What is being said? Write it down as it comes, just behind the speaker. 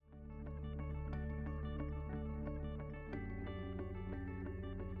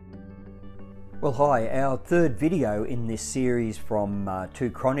Well, hi, our third video in this series from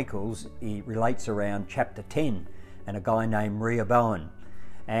 2 Chronicles, it relates around chapter 10 and a guy named Rehoboam.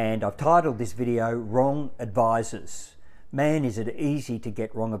 And I've titled this video, Wrong Advisors. Man, is it easy to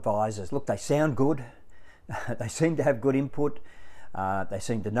get wrong advisors. Look, they sound good, they seem to have good input, they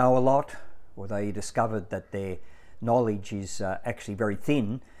seem to know a lot, or they discovered that their knowledge is actually very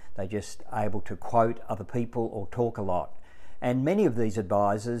thin. They're just able to quote other people or talk a lot. And many of these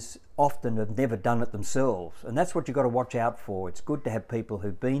advisors often have never done it themselves. And that's what you've got to watch out for. It's good to have people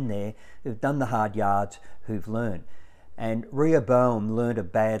who've been there, who've done the hard yards, who've learned. And Rehoboam learned a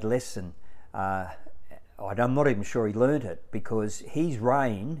bad lesson. I'm not even sure he learned it, because his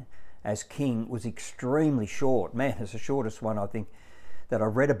reign as king was extremely short. Man, it's the shortest one I think that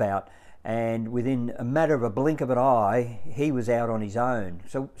I've read about. And within a matter of a blink of an eye, he was out on his own.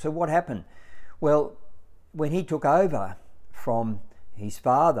 So what happened? Well, when he took over from his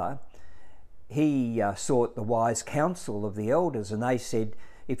father, he sought the wise counsel of the elders, and they said,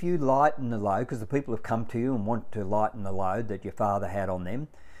 if you lighten the load, because the people have come to you and want to lighten the load that your father had on them,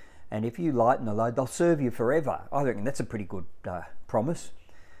 and if you lighten the load, they'll serve you forever. I reckon that's a pretty good promise.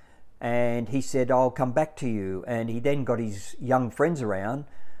 And he said, I'll come back to you. And he then got his young friends around,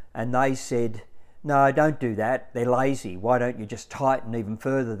 and they said, no, don't do that, they're lazy. Why don't you just tighten even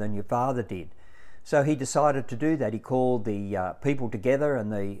further than your father did? So he decided to do that. He called the people together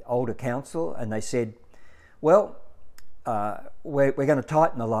and the older council, and they said, well, we're going to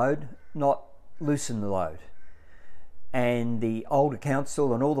tighten the load, not loosen the load. And the older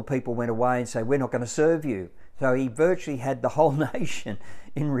council and all the people went away and said, we're not going to serve you. So he virtually had the whole nation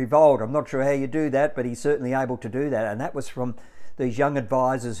in revolt. I'm not sure how you do that, but he's certainly able to do that. And that was from these young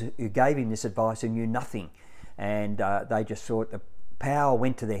advisors who gave him this advice and knew nothing. And they just thought the power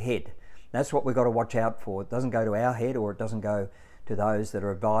went to their head. That's what we've got to watch out for. It doesn't go to our head, or it doesn't go to those that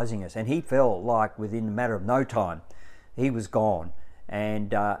are advising us. And he felt like within a matter of no time, he was gone.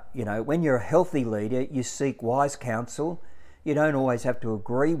 And, when you're a healthy leader, you seek wise counsel. You don't always have to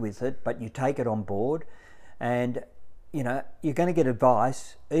agree with it, but you take it on board. And, you're going to get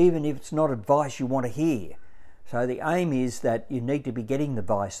advice, even if it's not advice you want to hear. So the aim is that you need to be getting the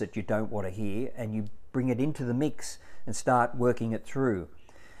advice that you don't want to hear, and you bring it into the mix and start working it through.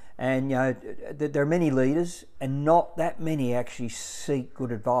 And there are many leaders, and not that many actually seek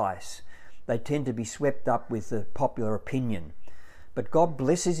good advice. They tend to be swept up with the popular opinion. But God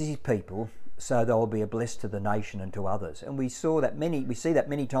blesses his people so they'll be a blessed to the nation and to others. And we see that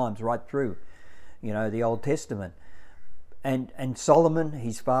many times right through, the Old Testament. And Solomon,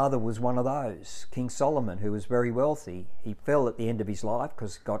 his father, was one of those. King Solomon, who was very wealthy. He fell at the end of his life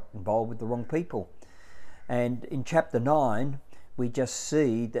because he got involved with the wrong people. And in chapter 9, we just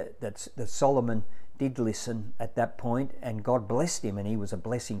see that Solomon did listen at that point, and God blessed him, and he was a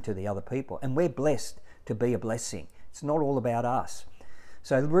blessing to the other people. And we're blessed to be a blessing. It's not all about us.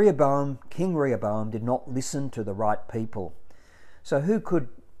 So King Rehoboam did not listen to the right people. So who could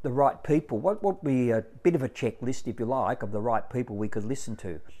the right people, what would be a bit of a checklist, if you like, of the right people we could listen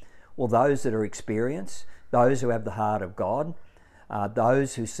to? Well, those that are experienced, those who have the heart of God,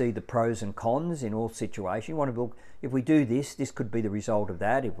 those who see the pros and cons in all situations. You want to look, if we do this, this could be the result of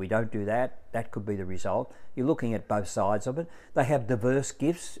that. If we don't do that, that could be the result. You're looking at both sides of it. They have diverse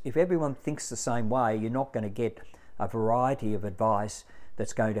gifts. If everyone thinks the same way, you're not going to get a variety of advice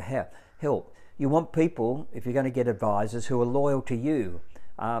that's going to help. You want people, if you're going to get advisors, who are loyal to you.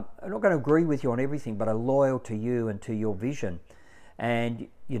 I'm not going to agree with you on everything, but are loyal to you and to your vision. And,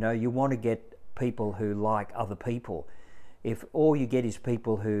 you want to get people who like other people. If all you get is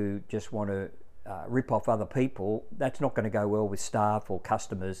people who just want to rip off other people, that's not going to go well with staff or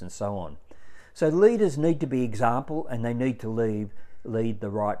customers and so on. So leaders need to be example, and they need to lead the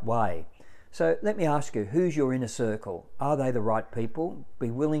right way. So let me ask you, who's your inner circle? Are they the right people?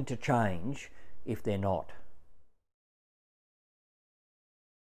 Be willing to change if they're not.